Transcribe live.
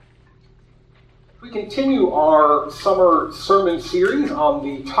We continue our summer sermon series on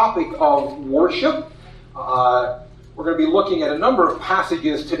the topic of worship. We're going to be looking at a number of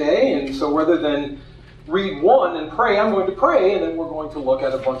passages today, and so rather than read one and pray, I'm going to pray, and then we're going to look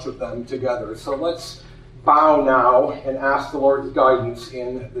at a bunch of them together. So let's bow now and ask the Lord's guidance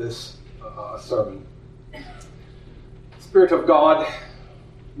in this sermon. Spirit of God,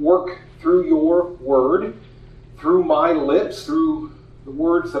 work through your word, through my lips, through the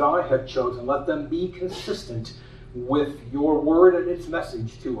words that I have chosen. Let them be consistent with your word and its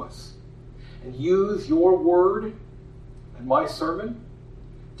message to us. And use your word and my sermon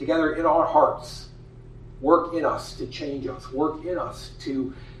together in our hearts. Work in us to change us. Work in us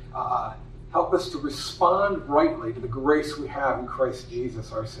to help us to respond rightly to the grace we have in Christ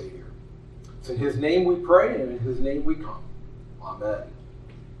Jesus our Savior. It's in his name we pray, and in his name we come. Amen.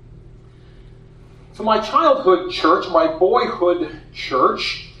 So my childhood church, my boyhood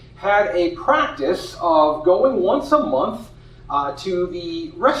church, had a practice of going once a month to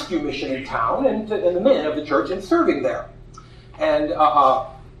the rescue mission in town and the men of the church and serving there. And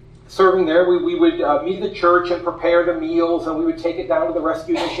serving there, we would meet at the church and prepare the meals, and we would take it down to the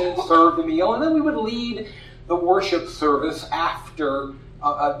rescue mission and serve the meal, and then we would lead the worship service after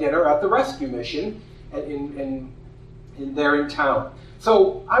dinner at the rescue mission in there in town.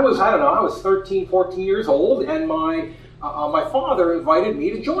 So I was 13, 14 years old, and my father invited me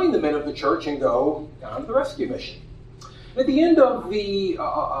to join the men of the church and go down to the rescue mission. At the end of the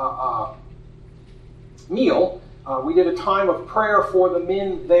meal, we did a time of prayer for the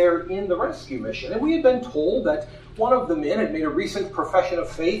men there in the rescue mission. And we had been told that one of the men had made a recent profession of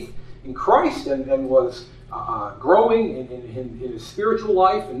faith in Christ and was growing in his spiritual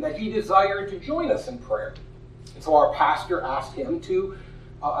life, and that he desired to join us in prayer. And so our pastor asked him to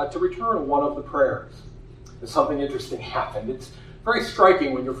return one of the prayers. And something interesting happened. It's very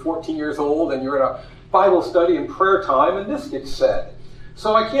striking when you're 14 years old and you're in a Bible study and prayer time, and this gets said.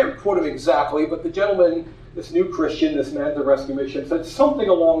 So I can't quote him exactly, but the gentleman, this new Christian, this man at the rescue mission, said something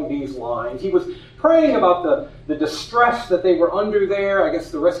along these lines. He was praying about the distress that they were under there. I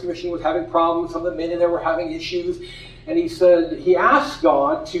guess the rescue mission was having problems. Some of the men in there were having issues. And he asked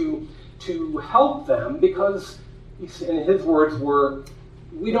God to help them because, and his words were,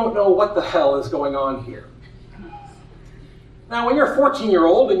 "We don't know what the hell is going on here." Now, when you're a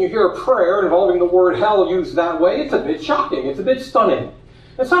 14-year-old and you hear a prayer involving the word hell used that way, it's a bit shocking. It's a bit stunning.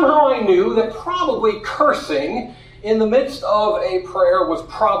 And somehow I knew that probably cursing in the midst of a prayer was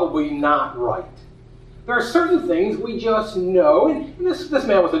probably not right. There are certain things we just know, and this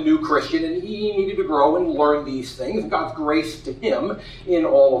man was a new Christian, and he needed to grow and learn these things, God's grace to him in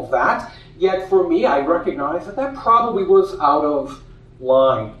all of that. Yet for me, I recognize that probably was out of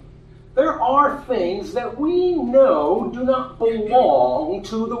line. There are things that we know do not belong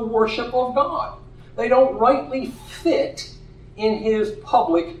to the worship of God. They don't rightly fit in his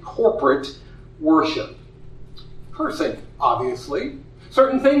public corporate worship. Cursing, obviously.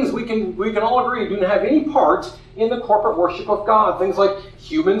 Certain things we can all agree do not have any part in the corporate worship of God. Things like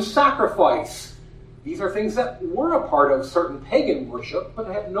human sacrifice. These are things that were a part of certain pagan worship, but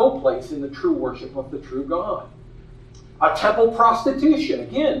have no place in the true worship of the true God. Temple prostitution,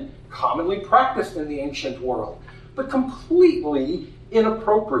 again, commonly practiced in the ancient world, but completely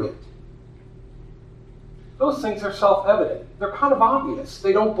inappropriate. Those things are self-evident. They're kind of obvious.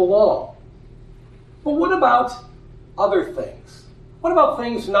 They don't belong. But what about other things? What about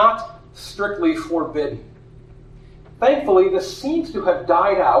things not strictly forbidden? Thankfully, this seems to have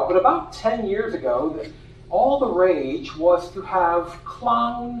died out, but about 10 years ago, all the rage was to have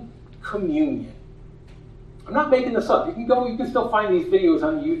clown communion. I'm not making this up. You can still find these videos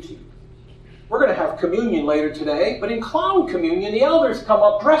on YouTube. We're going to have communion later today, but in clown communion, the elders come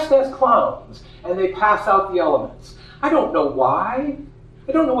up dressed as clowns, and they pass out the elements. I don't know why.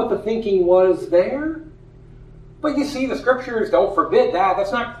 I don't know what the thinking was there. But you see, the scriptures don't forbid that.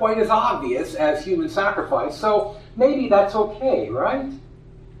 That's not quite as obvious as human sacrifice, so maybe that's okay, right?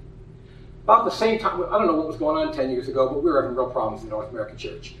 About the same time, I don't know what was going on 10 years ago, but we were having real problems in the North American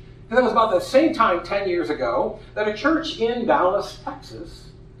church. And it was about the same time 10 years ago that a church in Dallas,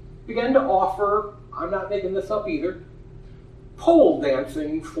 Texas, began to offer, I'm not making this up either, pole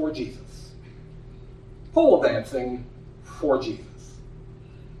dancing for Jesus. Pole dancing for Jesus.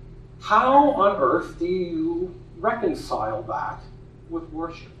 How on earth do you reconcile that with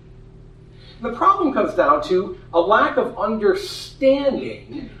worship? And the problem comes down to a lack of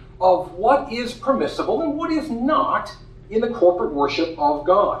understanding of what is permissible and what is not in the corporate worship of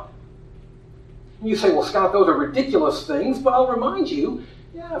God. And you say, well, Scott, those are ridiculous things, but I'll remind you,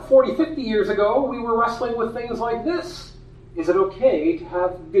 40, 50 years ago, we were wrestling with things like this. Is it okay to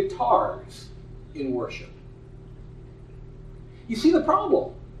have guitars in worship. You see, the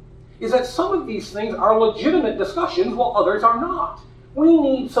problem is that some of these things are legitimate discussions while others are not. We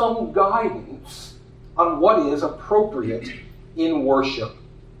need some guidance on what is appropriate in worship.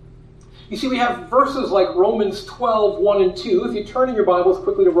 You see, we have verses like Romans 12, 1 and 2. If you turn in your Bibles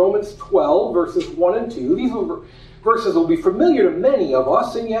quickly to Romans 12, verses 1 and 2, these verses will be familiar to many of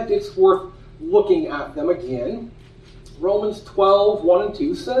us, and yet it's worth looking at them again. Romans 12, 1 and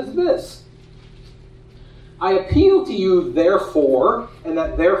 2 says this: I appeal to you, therefore, and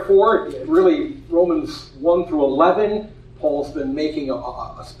that therefore, really Romans 1 through 11, Paul's been making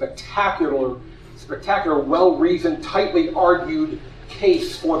a spectacular, well-reasoned, tightly argued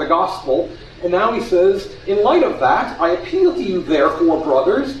case for the gospel. And now he says, in light of that, I appeal to you, therefore,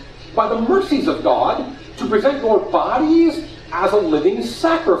 brothers, by the mercies of God, to present your bodies as a living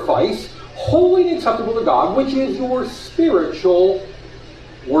sacrifice, holy and acceptable to God, which is your spiritual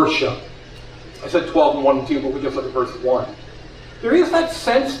worship. I said 12 and 1 and 2, but we just look at verse 1. There is that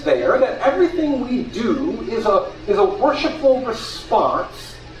sense there that everything we do is a worshipful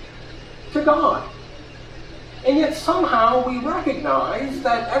response to God. And yet somehow we recognize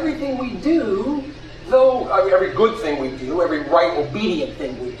that everything we do, though every good thing we do, every right, obedient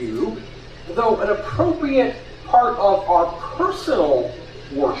thing we do, though an appropriate part of our personal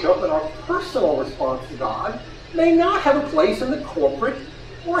worship and our personal response to God, may not have a place in the corporate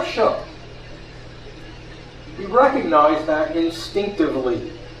worship. We recognize that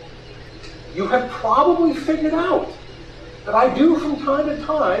instinctively. You have probably figured out that I do from time to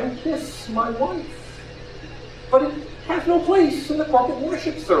time kiss my wife. But it has no place in the corporate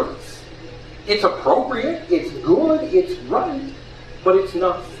worship service. It's appropriate, it's good, it's right, but it's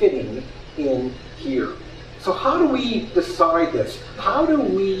not fitting in here. So how do we decide this? How do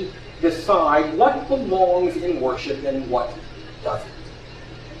we decide what belongs in worship and what doesn't?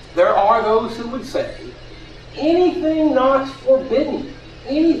 There are those who would say, anything not forbidden,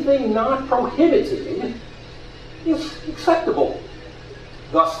 anything not prohibited is acceptable.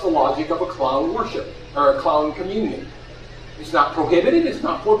 Thus the logic of a clown worship, or a clown communion. It's not prohibited, it's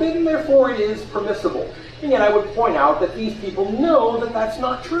not forbidden, therefore it is permissible. And yet I would point out that these people know that that's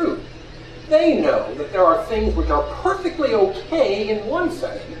not true. They know that there are things which are perfectly okay in one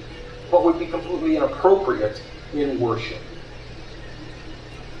setting, but would be completely inappropriate in worship.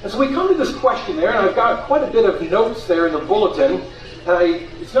 And so we come to this question there, and I've got quite a bit of notes there in the bulletin. And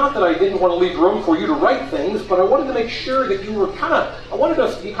it's not that I didn't want to leave room for you to write things, but I wanted to make sure that you were I wanted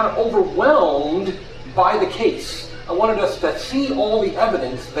us to be kind of overwhelmed by the case. I wanted us to see all the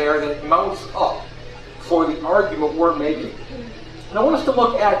evidence there that mounts up for the argument we're making. And I want us to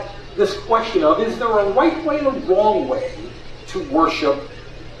look at this question of, is there a right way and a wrong way to worship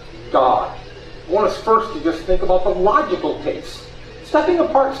God? I want us first to just think about the logical case.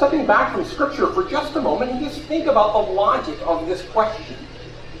 Stepping back from Scripture for just a moment and just think about the logic of this question.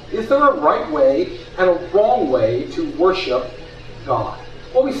 Is there a right way and a wrong way to worship God?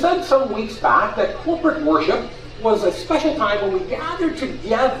 Well, we said some weeks back that corporate worship was a special time when we gathered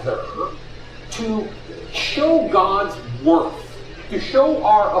together to show God's worth, to show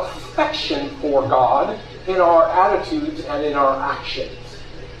our affection for God in our attitudes and in our actions,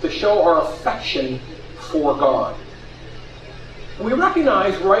 to show our affection for God. We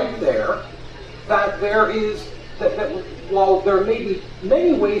recognize right there that that while there may be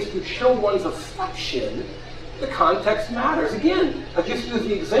many ways to show one's affection, the context matters. Again, I just use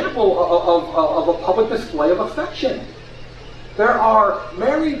the example of a public display of affection. There are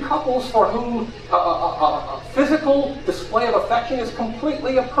married couples for whom a physical display of affection is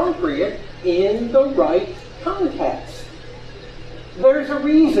completely appropriate in the right context. There's a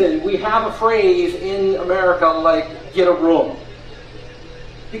reason we have a phrase in America like, get a room.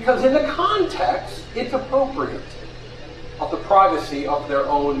 Because in the context, it's appropriate of the privacy of their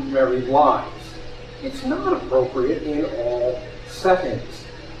own married lives. It's not appropriate in all settings.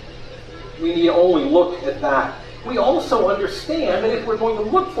 We need only look at that. We also understand that if we're going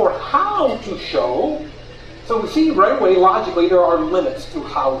to look for how to show, so we see right away, logically, there are limits to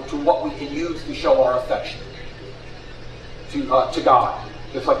what we can use to show our affection to God,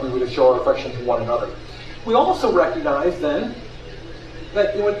 just like we would show our affection to one another. We also recognize then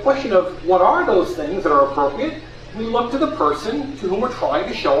that in the question of what are those things that are appropriate, we look to the person to whom we're trying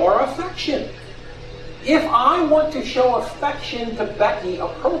to show our affection. If I want to show affection to Becky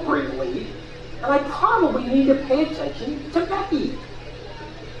appropriately, then I probably need to pay attention to Becky.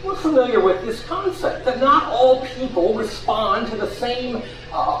 We're familiar with this concept, that not all people respond to the same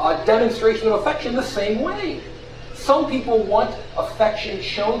demonstration of affection the same way. Some people want affection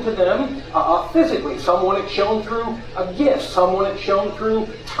shown to them physically. Some want it shown through a gift. Some want it shown through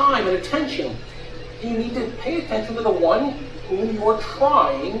time and attention. You need to pay attention to the one whom you're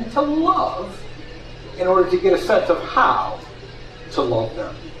trying to love in order to get a sense of how to love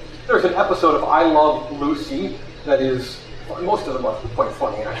them. There's an episode of I Love Lucy that is, most of them are quite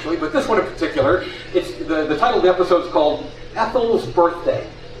funny actually, but this one in particular, it's the title of the episode is called Ethel's Birthday.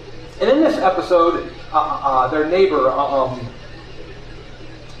 And in this episode, their neighbor,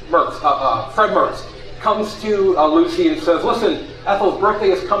 Fred Mertz, comes to Lucy and says, listen, Ethel's birthday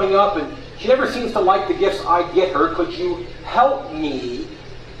is coming up and she never seems to like the gifts I get her. Could you help me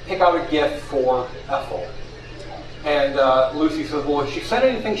pick out a gift for Ethel? And Lucy says, well, has she said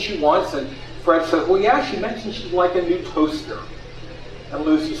anything she wants? And Fred says, well, yeah, she mentioned she'd like a new toaster. And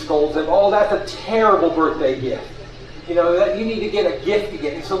Lucy scolds him, oh, that's a terrible birthday gift. You know, that you need to get a gift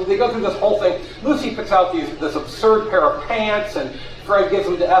again. And so they go through this whole thing. Lucy picks out this absurd pair of pants, and Fred gives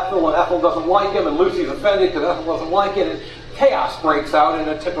them to Ethel, and Ethel doesn't like him, and Lucy's offended because Ethel doesn't like it, and chaos breaks out in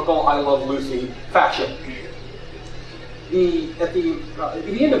a typical I Love Lucy fashion. At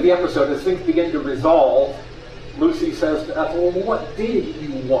the end of the episode, as things begin to resolve, Lucy says to Ethel, well, what did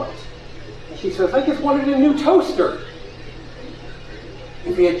you want? And she says, I just wanted a new toaster.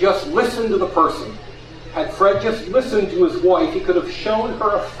 If he had just listened to the person, had Fred just listened to his wife, he could have shown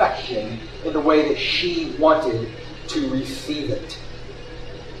her affection in the way that she wanted to receive it.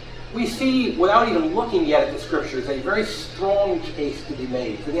 We see, without even looking yet at the scriptures, a very strong case to be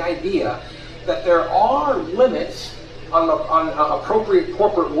made for the idea that there are limits on appropriate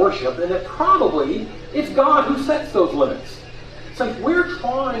corporate worship, and that probably it's God who sets those limits. Since we're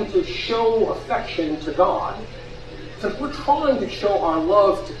trying to show affection to God, since we're trying to show our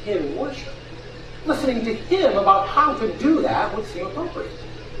love to Him in worship, listening to Him about how to do that would seem appropriate.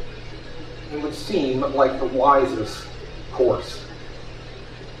 It would seem like the wisest course.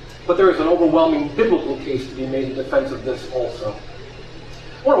 But there is an overwhelming biblical case to be made in defense of this also.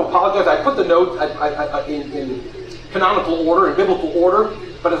 I want to apologize. I put the note in canonical order, in biblical order,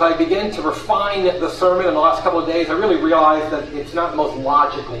 but as I began to refine the sermon in the last couple of days, I really realized that it's not the most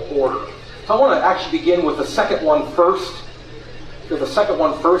logical order. So I want to actually begin with the second one first. The second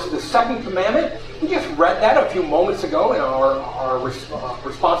one first, the second commandment. We just read that a few moments ago in our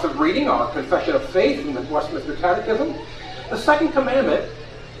responsive reading, our confession of faith in the Westminster Catechism. The second commandment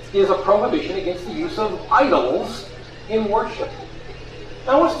is a prohibition against the use of idols in worship.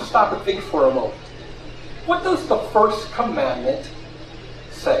 Now I want us to stop and think for a moment. What does the first commandment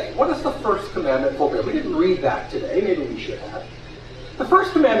say? What does the first commandment forbid? We didn't read that today. Maybe we should have. The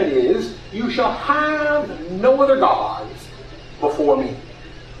first commandment is, you shall have no other gods before me.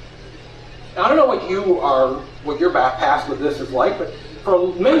 Now, I don't know what your past with this is like, but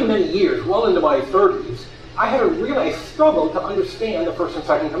for many, many years, well into my 30s, I had a real struggle to understand the first and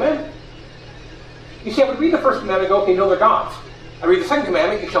second commandment. You see, I would read the first commandment and go, okay, no other gods. I read the second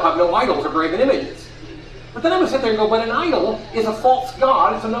commandment, you shall have no idols or graven images. But then I would sit there and go, but an idol is a false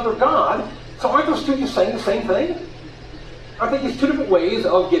god, it's another god, so aren't those two just saying the same thing? Aren't they just two different ways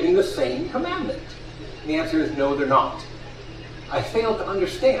of giving the same commandment? And the answer is no, they're not. I failed to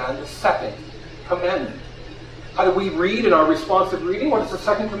understand the second commandment. How do we read in our responsive reading? What is the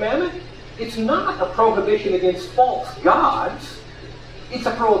second commandment? It's not a prohibition against false gods. It's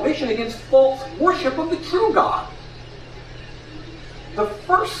a prohibition against false worship of the true God. The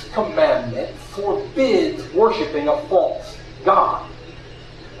first commandment forbids worshiping a false god.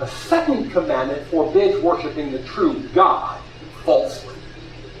 The second commandment forbids worshiping the true God falsely.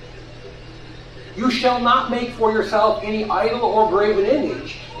 You shall not make for yourself any idol or graven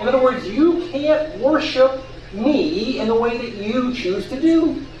image. In other words, you can't worship me in the way that you choose to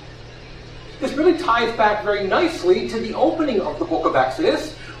do. This really ties back very nicely to the opening of the book of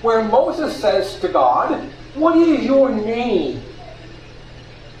Exodus, where Moses says to God, what is your name?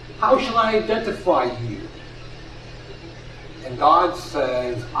 How shall I identify you? And God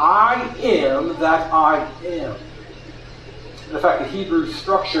says, I am that I am. And in fact, the Hebrew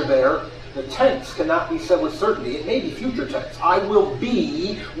structure there, the tense cannot be said with certainty. It may be future tense. I will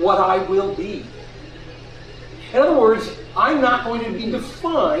be what I will be. In other words, I'm not going to be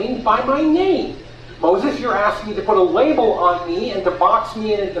defined by my name. Moses, you're asking me to put a label on me and to box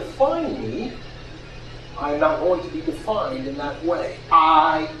me in and define me. I'm not going to be defined in that way.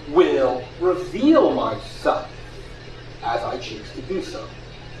 I will reveal myself as I choose to do so.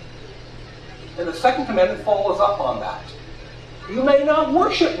 And the second commandment follows up on that. You may not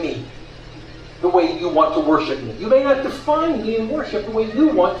worship me the way you want to worship me. You may not define me in worship the way you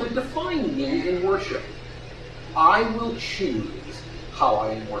want to define me in worship. I will choose how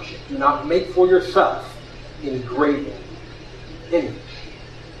I am worshipped. Do not make for yourself any graven image.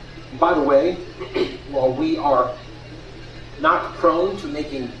 And by the way, while we are not prone to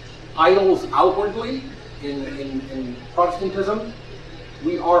making idols outwardly in Protestantism.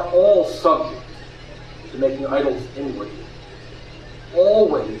 We are all subject to making idols inwardly.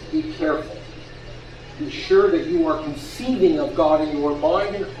 Always be careful. Be sure that you are conceiving of God in your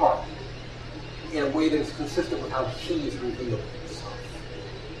mind and heart in a way that is consistent with how He is revealed Himself.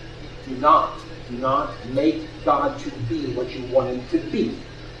 Do not make God to be what you want Him to be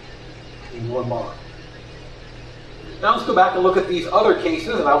in your mind. Now let's go back and look at these other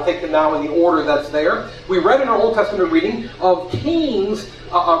cases, and I'll take them now in the order that's there. We read in our Old Testament reading of Cain's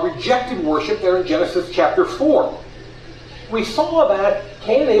rejected worship there in Genesis chapter 4. We saw that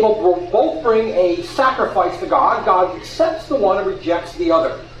Cain and Abel both bring a sacrifice to God. God accepts the one and rejects the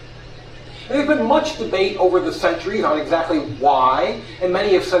other. And there's been much debate over the centuries on exactly why, and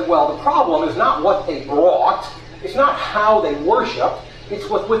many have said, well, the problem is not what they brought, it's not how they worshiped, it's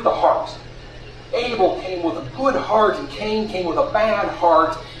what's with the heart. Abel came with a good heart, and Cain came with a bad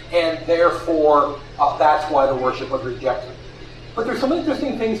heart, and therefore that's why the worship was rejected. But there's some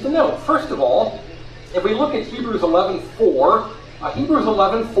interesting things to note. First of all, if we look at Hebrews 11:4, Hebrews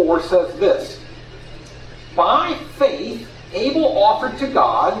 11:4 says this: by faith Abel offered to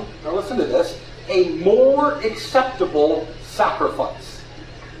God, now listen to this, a more acceptable sacrifice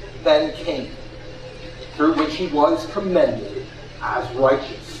than Cain, through which he was commended as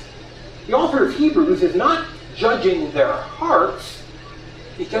righteous. The author of Hebrews is not judging their hearts,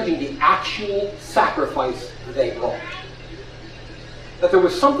 he's judging the actual sacrifice they brought. That there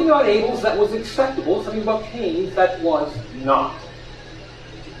was something about Abel's that was acceptable, something about Cain's that was not.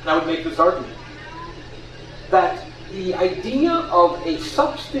 And I would make this argument that the idea of a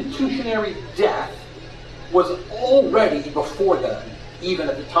substitutionary death was already before them, even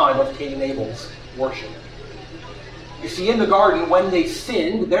at the time of Cain and Abel's worship. You see, in the garden, when they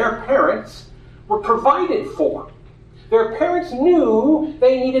sinned, their parents were provided for. Their parents knew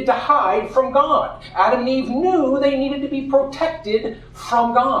they needed to hide from God. Adam and Eve knew they needed to be protected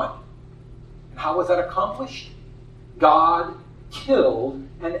from God. And how was that accomplished? God killed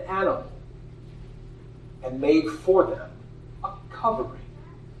an animal and made for them a covering.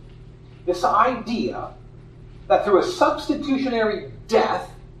 This idea that through a substitutionary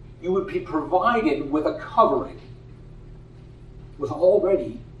death you would be provided with a covering was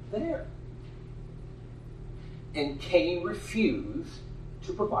already there. And Cain refused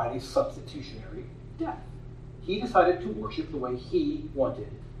to provide a substitutionary death. He decided to worship the way he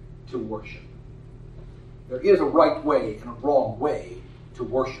wanted to worship. There is a right way and a wrong way to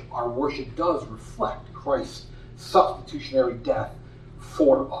worship. Our worship does reflect Christ's substitutionary death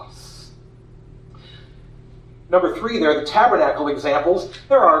for us. Number 3 there, the tabernacle examples.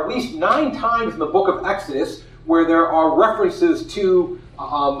 There are at least 9 times in the book of Exodus where there are references to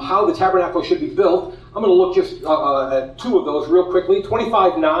how the tabernacle should be built. I'm going to look just at 2 of those real quickly.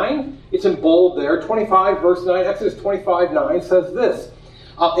 25:9, it's in bold there. 25 verse 9, Exodus 25:9 says this: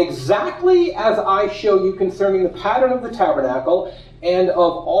 exactly as I show you concerning the pattern of the tabernacle and of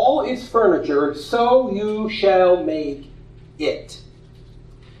all its furniture, so you shall make it.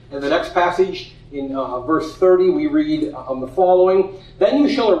 And the next passage, in verse 30, we read the following: then you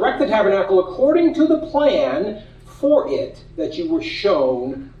shall erect the tabernacle according to the plan for it that you were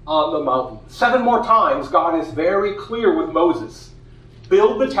shown on the mountain. 7 more times, God is very clear with Moses.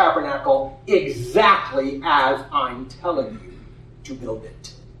 Build the tabernacle exactly as I'm telling you to build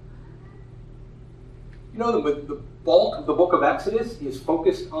it. You know, the bulk of the book of Exodus is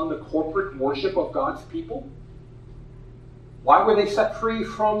focused on the corporate worship of God's people. Why were they set free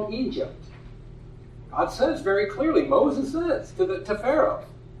from Egypt? God says very clearly, Moses says to Pharaoh,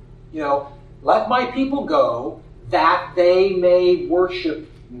 let my people go that they may worship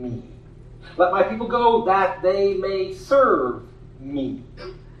me. Let my people go that they may serve me.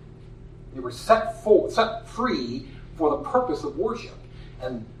 They were set free for the purpose of worship.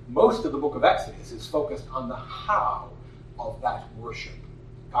 And most of the book of Exodus is focused on the how of that worship.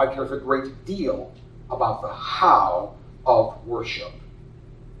 God cares a great deal about the how of worship.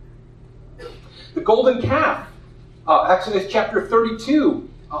 The golden calf, Exodus chapter 32.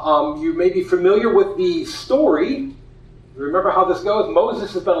 You may be familiar with the story. Remember how this goes?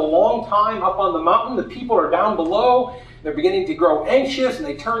 Moses has been a long time up on the mountain. The people are down below. They're beginning to grow anxious, and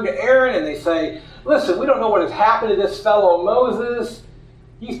they turn to Aaron and they say, listen, we don't know what has happened to this fellow Moses.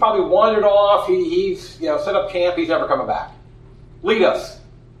 He's probably wandered off. He's set up camp. He's never coming back. Lead us.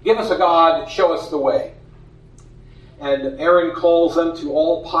 Give us a God. Show us the way. And Aaron calls them to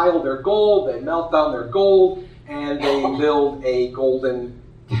all pile their gold. They melt down their gold, and they build a golden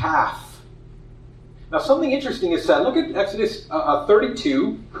calf. Now, something interesting is said. Look at Exodus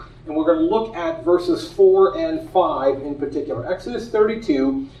 32, And we're going to look at verses 4 and 5 in particular. Exodus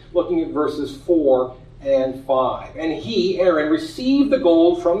 32, looking at verses 4 and 5. And he, Aaron, received the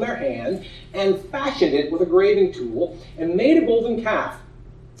gold from their hand and fashioned it with a graving tool and made a golden calf.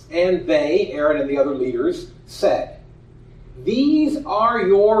 And they, Aaron and the other leaders, said, "These are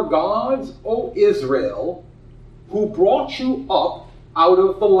your gods, O Israel, who brought you up out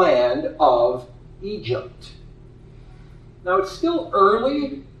of the land of Egypt." Now, it's still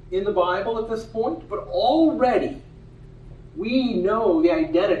early in the Bible at this point, but already we know the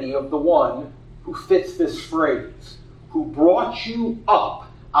identity of the one who fits this phrase, who brought you up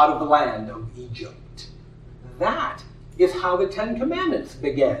out of the land of Egypt. That is how the Ten Commandments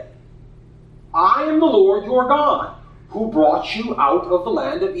began. I am the Lord your God, who brought you out of the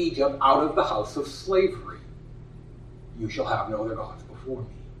land of Egypt, out of the house of slavery. You shall have no other gods before me.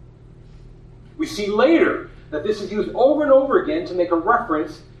 We see later that this is used over and over again to make a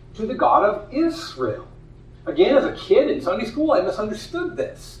reference to the God of Israel. Again, as a kid in Sunday school, I misunderstood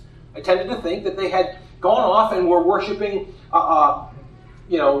this. I tended to think that they had gone off and were worshiping,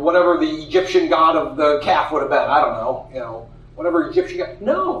 whatever the Egyptian god of the calf would have been. I don't know, whatever Egyptian god.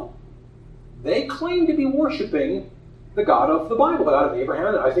 No. They claimed to be worshiping the God of the Bible, the God of Abraham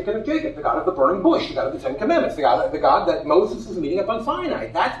and Isaac and of Jacob, the God of the burning bush, the God of the Ten Commandments, the God that Moses is meeting up on Sinai.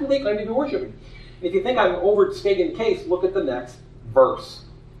 That's what they claim to be worshiping. If you think I'm overstating the case, look at the next verse.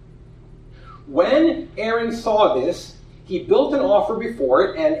 When Aaron saw this, he built an altar before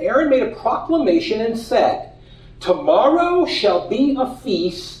it, and Aaron made a proclamation and said, "Tomorrow shall be a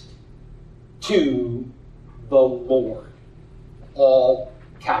feast to the Lord." All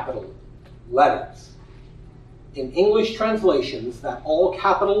capital letters. In English translations, that all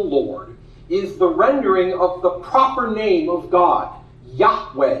capital Lord is the rendering of the proper name of God,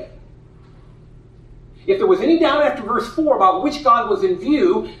 Yahweh. If there was any doubt after verse 4 about which God was in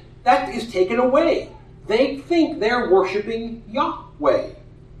view, that is taken away. They think they're worshiping Yahweh.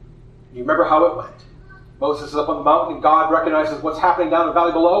 You remember how it went. Moses is up on the mountain, and God recognizes what's happening down the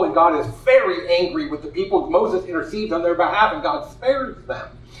valley below, and God is very angry with the people. Moses intercedes on their behalf, and God spares them.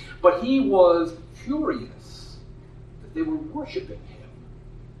 But he was furious that they were worshiping him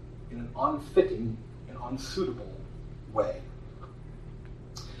in an unfitting and unsuitable way.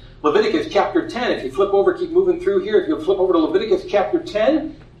 Leviticus chapter 10, if you flip over, keep moving through here, if you flip over to Leviticus chapter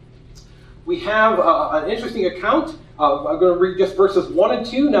 10, we have an interesting account. I'm going to read just verses 1 and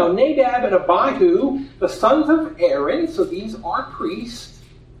 2. Now Nadab and Abihu, the sons of Aaron, so these are priests.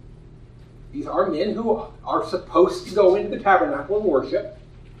 These are men who are supposed to go into the tabernacle and worship.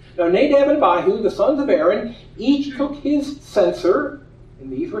 Now Nadab and Abihu, the sons of Aaron, each took his censer,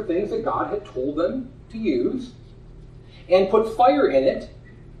 and these were things that God had told them to use, and put fire in it,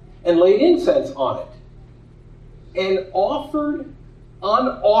 and laid incense on it, and offered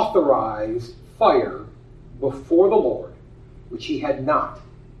unauthorized fire before the Lord, which he had not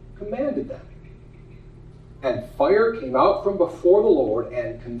commanded them. And fire came out from before the Lord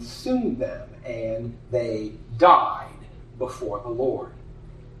and consumed them, and they died before the Lord.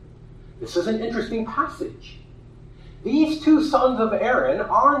 This is an interesting passage. These two sons of Aaron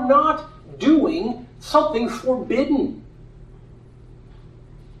are not doing something forbidden.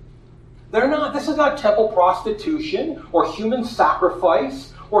 This is not temple prostitution or human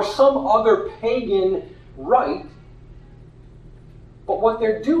sacrifice or some other pagan rite. But what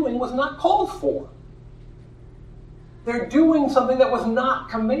they're doing was not called for. They're doing something that was not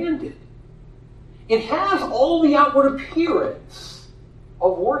commanded. It has all the outward appearance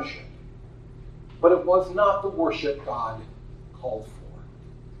of worship, but it was not the worship God called for.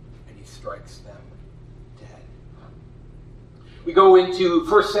 And he strikes them dead. We go into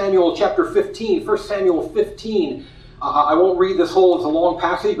 1 Samuel chapter 15. 1 Samuel 15. I won't read this whole, it's a long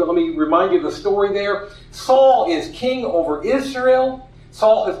passage, but let me remind you of the story there. Saul is king over Israel.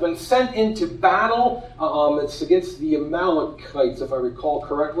 Saul has been sent into battle. It's against the Amalekites, if I recall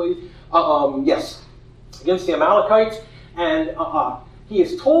correctly. Yes, against the Amalekites. And he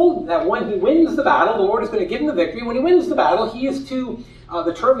is told that when he wins the battle, the Lord is going to give him the victory. When he wins the battle, he is to,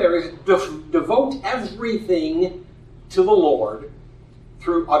 the term there is, devote everything to the Lord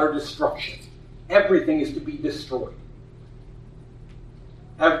through utter destruction. Everything is to be destroyed.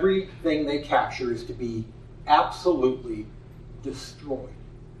 Everything they capture is to be absolutely destroyed.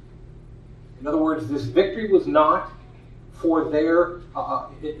 In other words, this victory was not for their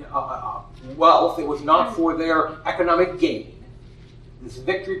wealth. It was not for their economic gain. This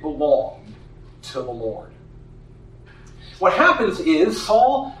victory belonged to the Lord. What happens is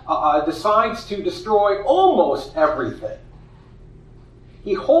Saul decides to destroy almost everything.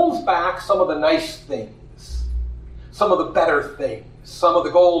 He holds back some of the nice things, some of the better things. some of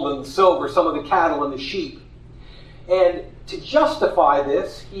the gold and the silver, some of the cattle and the sheep. And to justify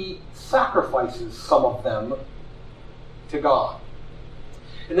this, he sacrifices some of them to God.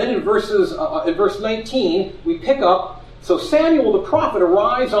 And then in verse 19, we pick up, so Samuel the prophet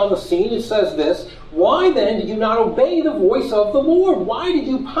arrives on the scene and says this, "Why then did you not obey the voice of the Lord? Why did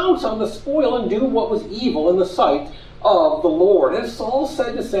you pounce on the spoil and do what was evil in the sight of the Lord?" And Saul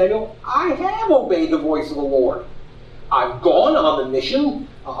said to Samuel, "I have obeyed the voice of the Lord. I've gone on the mission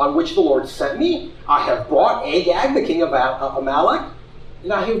on which the Lord sent me. I have brought Agag, the king of Amalek,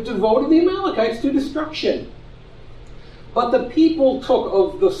 and I have devoted the Amalekites to destruction. But the people took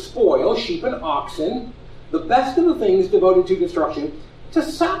of the spoil, sheep and oxen, the best of the things devoted to destruction, to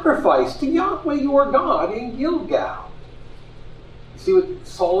sacrifice to Yahweh your God in Gilgal." You see what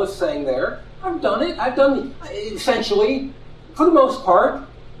Saul is saying there? I've done it. Essentially, for the most part,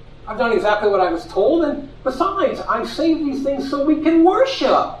 I've done exactly what I was told. And besides, I've saved these things so we can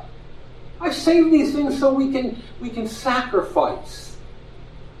worship. I've saved these things so we can sacrifice.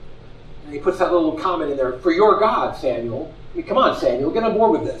 And he puts that little comment in there, "For your God, Samuel." I mean, come on, Samuel, get on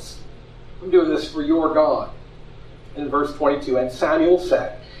board with this. I'm doing this for your God. In verse 22, and Samuel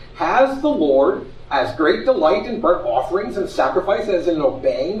said, "Has the Lord as great delight in burnt offerings and sacrifice as in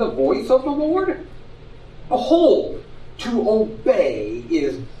obeying the voice of the Lord? Behold, to obey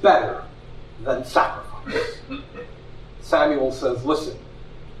is better than sacrifice." Samuel says, listen,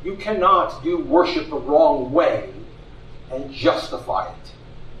 you cannot do worship the wrong way and justify it.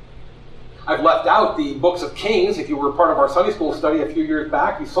 I've left out the books of Kings. If you were part of our Sunday school study a few years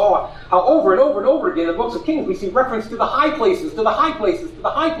back, you saw how over and over and over again in the books of Kings we see reference to the high places, to the high places, to the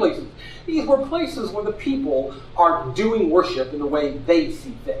high places. These were places where the people are doing worship in the way they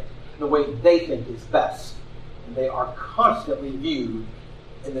see fit, in the way they think is best. And they are constantly viewed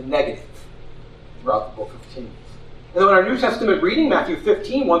in the negative throughout the book of Kings. And then in our New Testament reading, Matthew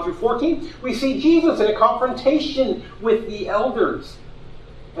 15, 1 through 14, we see Jesus in a confrontation with the elders.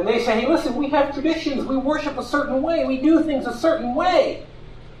 And they say, hey, listen, we have traditions. We worship a certain way. We do things a certain way.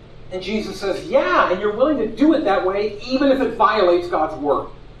 And Jesus says, yeah, and you're willing to do it that way even if it violates God's word.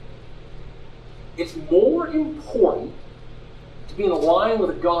 It's more important to be in line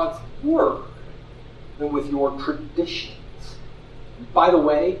with God's word than with your traditions. And by the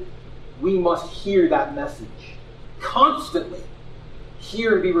way, we must hear that message. Constantly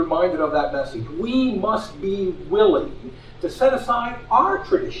hear and be reminded of that message. We must be willing to set aside our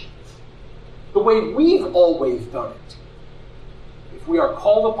traditions, the way we've always done it, if we are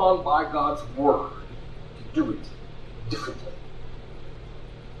called upon by God's word to do it differently.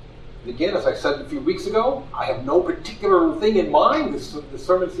 And again, as I said a few weeks ago, I have no particular thing in mind. The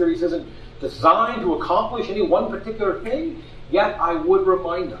sermon series isn't designed to accomplish any one particular thing, yet I would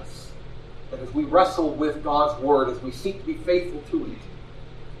remind us that as we wrestle with God's word, as we seek to be faithful to it,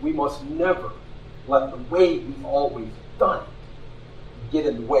 we must never let the way we've always done it get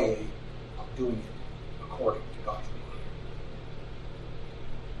in the way of doing it according to God's word.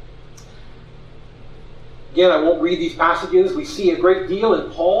 Again, I won't read these passages. We see a great deal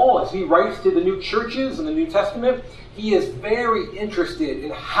in Paul as he writes to the new churches in the New Testament. He is very interested in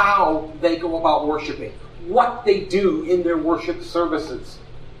how they go about worshiping, what they do in their worship services.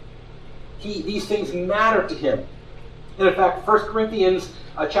 These things matter to him. And in fact, 1 Corinthians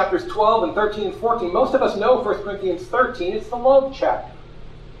chapters 12 and 13 and 14, most of us know 1 Corinthians 13. It's the love chapter.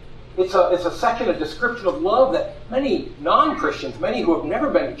 It's a section, a description of love that many non-Christians, many who have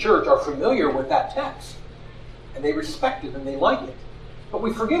never been to church, are familiar with that text. And they respect it and they like it. But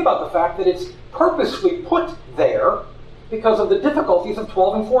we forget about the fact that it's purposely put there because of the difficulties of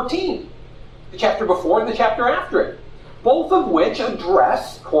 12 and 14. The chapter before and the chapter after it. Both of which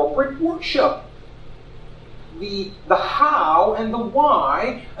address corporate worship. The how and the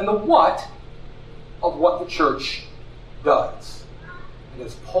why and the what of what the church does. And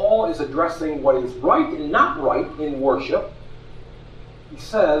as Paul is addressing what is right and not right in worship, he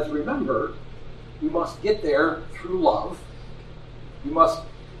says, remember, we must get there through love. We must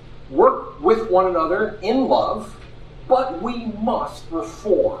work with one another in love, but we must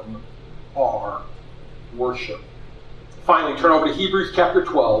reform our worship. Finally, turn over to Hebrews chapter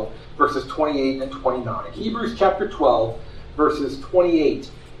 12, verses 28 and 29. Hebrews chapter 12, verses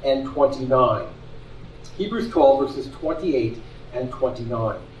 28 and 29. Hebrews 12, verses 28 and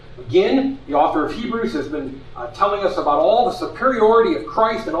 29. Again, the author of Hebrews has been telling us about all the superiority of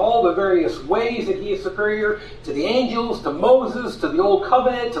Christ and all the various ways that he is superior to the angels, to Moses, to the Old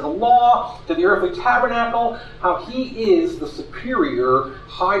Covenant, to the law, to the earthly tabernacle, how he is the superior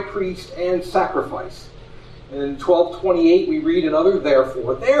high priest and sacrifice. And in 12:28 we read another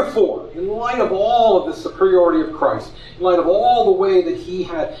therefore. Therefore, in light of all of the superiority of Christ, in light of all the way that he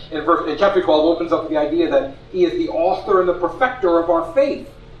had, in chapter 12 opens up the idea that he is the author and the perfecter of our faith.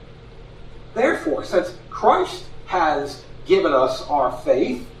 Therefore, since Christ has given us our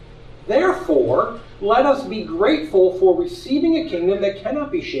faith, therefore, let us be grateful for receiving a kingdom that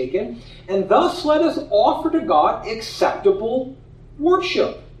cannot be shaken, and thus let us offer to God acceptable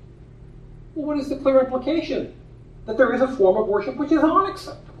worship. Well, what is the clear implication? That there is a form of worship which is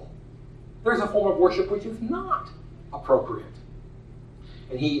unacceptable. There is a form of worship which is not appropriate.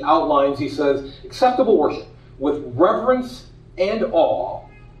 And he outlines, he says, acceptable worship with reverence and awe,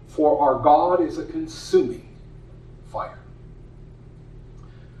 for our God is a consuming fire.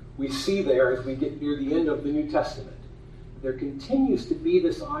 We see there, as we get near the end of the New Testament, there continues to be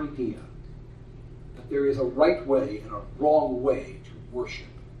this idea that there is a right way and a wrong way to worship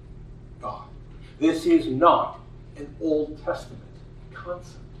God. This is not an Old Testament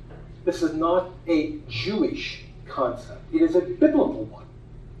concept. This is not a Jewish concept. It is a biblical one.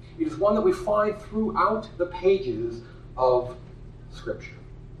 It is one that we find throughout the pages of Scripture.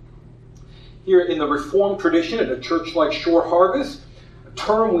 Here in the Reformed tradition at a church like Shore Harvest, a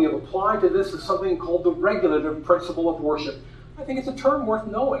term we have applied to this is something called the regulative principle of worship. I think it's a term worth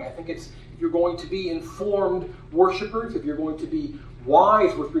knowing. I think it's, if you're going to be informed worshipers, if you're going to be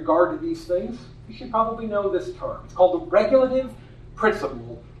wise with regard to these things, you should probably know this term. It's called the regulative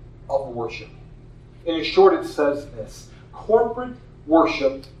principle of worship. In short, it says this: corporate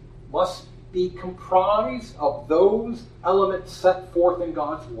worship must be comprised of those elements set forth in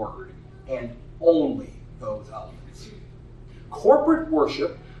God's Word, and only those elements. Corporate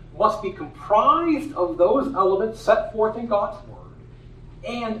worship must be comprised of those elements set forth in God's Word,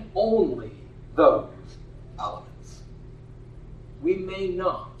 and only those elements. We may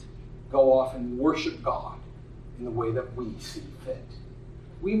not go off and worship God in the way that we see fit.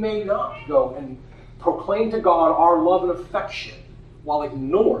 We may not go and proclaim to God our love and affection while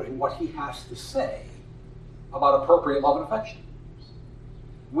ignoring what he has to say about appropriate love and affection.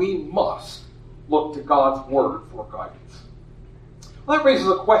 We must look to God's Word for guidance. Well, that raises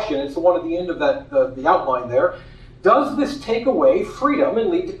a question. It's the one at the end of the outline there. Does this take away freedom and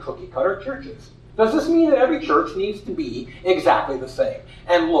lead to cookie-cutter churches? Does this mean that every church needs to be exactly the same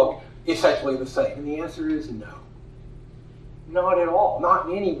and look essentially the same? And the answer is no. Not at all. Not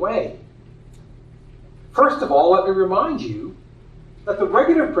in any way. First of all, let me remind you that the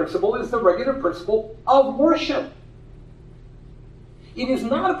regulative principle is the regulative principle of worship. It is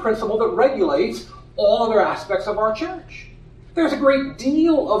not a principle that regulates all other aspects of our church. There's a great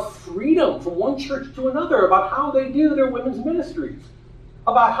deal of freedom from one church to another about how they do their women's ministries,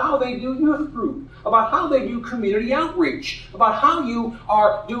 about how they do youth group, about how they do community outreach, about how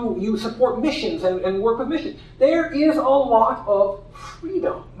you support missions and work with missions. There is a lot of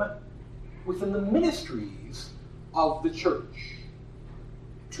freedom within the ministries of the church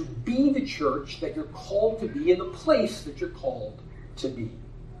to be the church that you're called to be in the place that you're called to be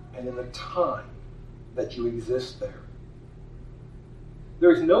and in the time that you exist there.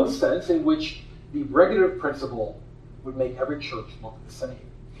 There is no sense in which the regulative principle would make every church look the same.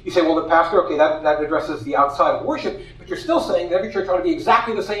 You say, well, the pastor, okay, that addresses the outside of worship, but you're still saying that every church ought to be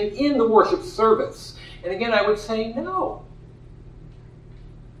exactly the same in the worship service. And again, I would say no.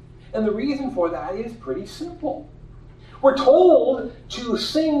 And the reason for that is pretty simple. We're told to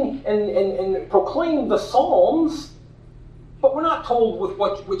sing and proclaim the Psalms, but we're not told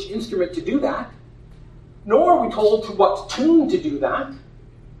with which instrument to do that, nor are we told to what tune to do that.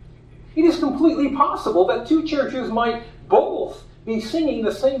 It is completely possible that two churches might both be singing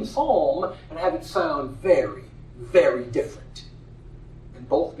the same psalm and have it sound very, very different, and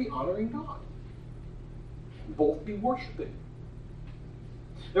both be honoring God, and both be worshiping.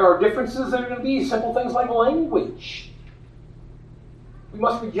 There are differences that are going to be simple things like language. We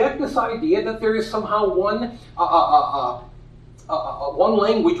must reject this idea that there is somehow one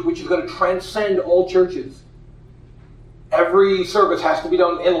language which is going to transcend all churches. Every service has to be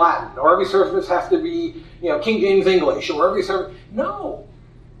done in Latin, or every service has to be, King James English, or every service. No.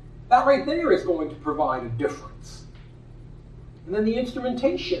 That right there is going to provide a difference. And then the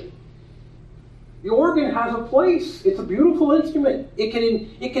instrumentation. The organ has a place. It's a beautiful instrument. It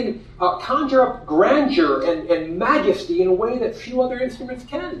can conjure up grandeur and majesty in a way that few other instruments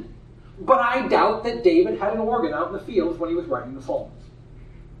can. But I doubt that David had an organ out in the fields when he was writing the Psalms.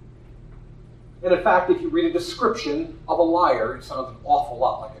 And in fact, if you read a description of a lyre, it sounds an awful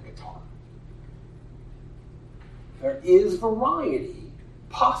lot like a guitar. There is variety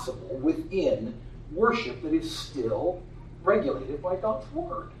possible within worship that is still regulated by God's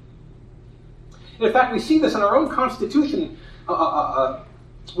Word. In fact, we see this in our own Constitution.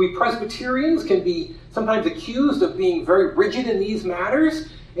 We Presbyterians can be sometimes accused of being very rigid in these matters,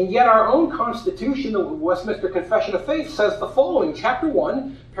 and yet our own Constitution, the Westminster Confession of Faith, says the following. Chapter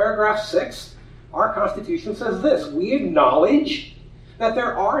 1, paragraph 6, our Constitution says this: "We acknowledge that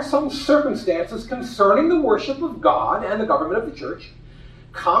there are some circumstances concerning the worship of God and the government of the church,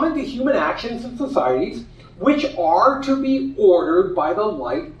 common to human actions and societies, which are to be ordered by the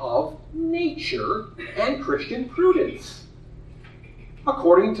light of nature and Christian prudence,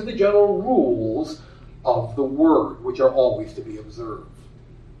 according to the general rules of the Word, which are always to be observed."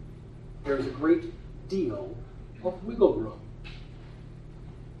 There is a great deal of wiggle room.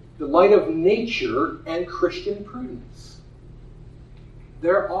 The light of nature and Christian prudence.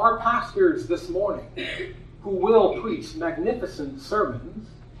 There are pastors this morning who will preach magnificent sermons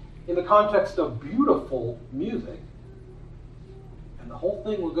in the context of beautiful music, and the whole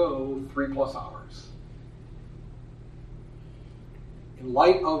thing will go 3+ hours. In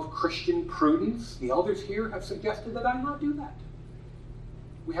light of Christian prudence, the elders here have suggested that I not do that.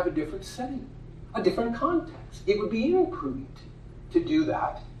 We have a different setting, a different context. It would be imprudent to do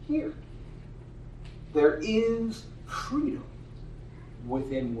that here. There is freedom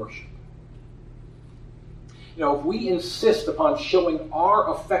within worship. You know, if we insist upon showing our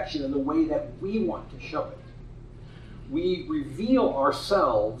affection in the way that we want to show it, we reveal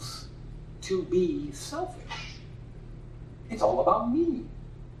ourselves to be selfish. It's all about me.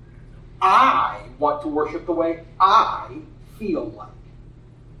 I want to worship the way I feel like.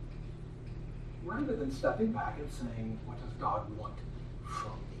 Rather than stepping back and saying, what does God want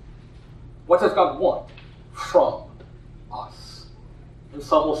from me? What does God want from us? And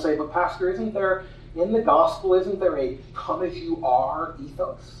some will say, but Pastor, isn't there, in the gospel, isn't there a come as you are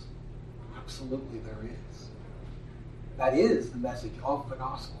ethos? Absolutely there is. That is the message of the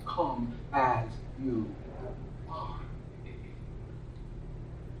gospel. Come as you are.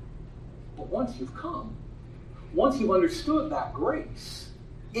 But once you've come, once you've understood that grace,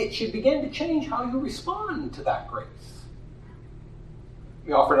 it should begin to change how you respond to that grace. Let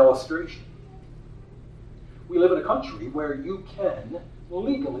me offer an illustration. We live in a country where you can,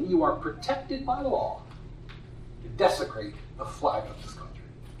 legally, you are protected by law to desecrate the flag of this country.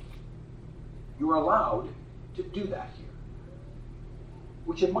 You are allowed to do that here,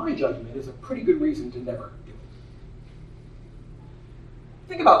 which in my judgment is a pretty good reason to never do it.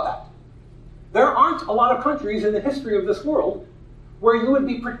 Think about that. There aren't a lot of countries in the history of this world where you would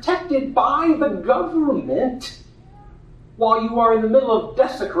be protected by the government while you are in the middle of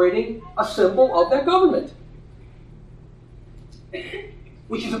desecrating a symbol of that government.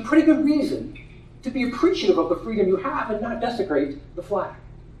 Which is a pretty good reason to be appreciative of the freedom you have and not desecrate the flag.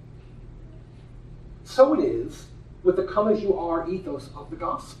 So it is with the come as you are ethos of the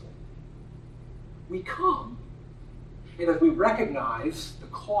gospel. We come, and as we recognize the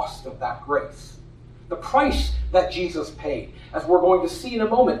cost of that grace, the price that Jesus paid, as we're going to see in a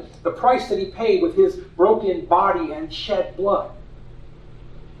moment, the price that he paid with his broken body and shed blood.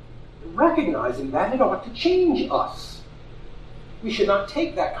 Recognizing that, it ought to change us. We should not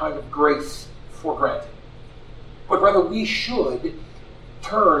take that kind of grace for granted, but rather we should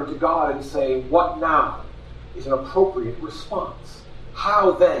turn to God and say, what now is an appropriate response?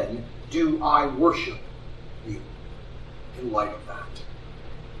 How then do I worship you in light of that?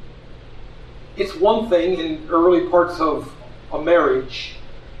 It's one thing in early parts of a marriage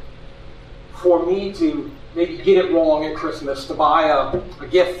for me to maybe get it wrong at Christmas, to buy a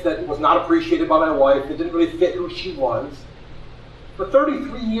gift that was not appreciated by my wife, that didn't really fit who she was. But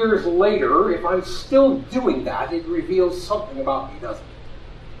 33 years later, if I'm still doing that, it reveals something about me, doesn't it?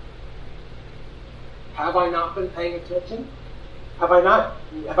 Have I not been paying attention? Have I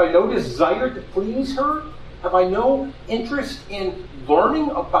no desire to please her? Have I no interest in learning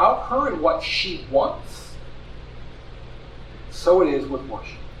about her and what she wants? So it is with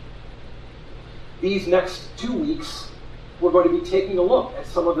worship. These next 2 weeks, we're going to be taking a look at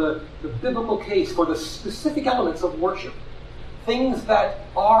some of the biblical case for the specific elements of worship. Things that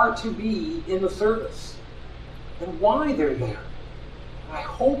are to be in the service and why they're there. And I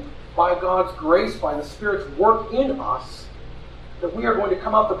hope by God's grace, by the Spirit's work in us, that we are going to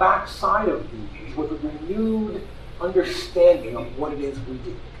come out the back side of these with a renewed understanding of what it is we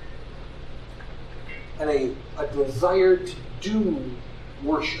do. And a desire to do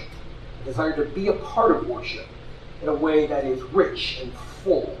worship, a desire to be a part of worship in a way that is rich and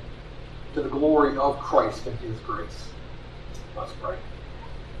full to the glory of Christ and his grace. Let's pray.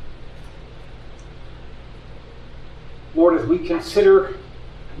 Lord, as we consider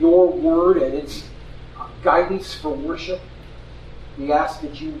your word and its guidance for worship, We ask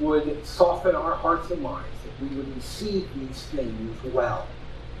that you would soften our hearts and minds, that we would receive these things well,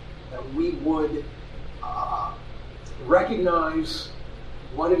 that we would recognize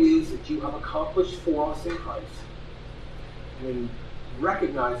what it is that you have accomplished for us in Christ. And in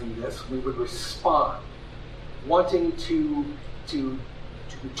recognizing this, we would respond, wanting to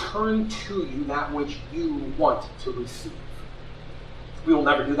return to you that which you want to receive. We will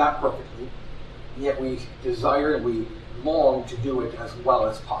never do that perfectly, yet we desire and we long to do it as well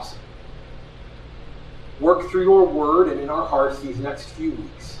as possible. Work through your word and in our hearts these next few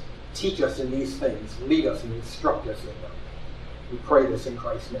weeks. Teach us in these things, lead us and instruct us in them. We pray this in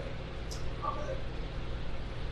Christ's name.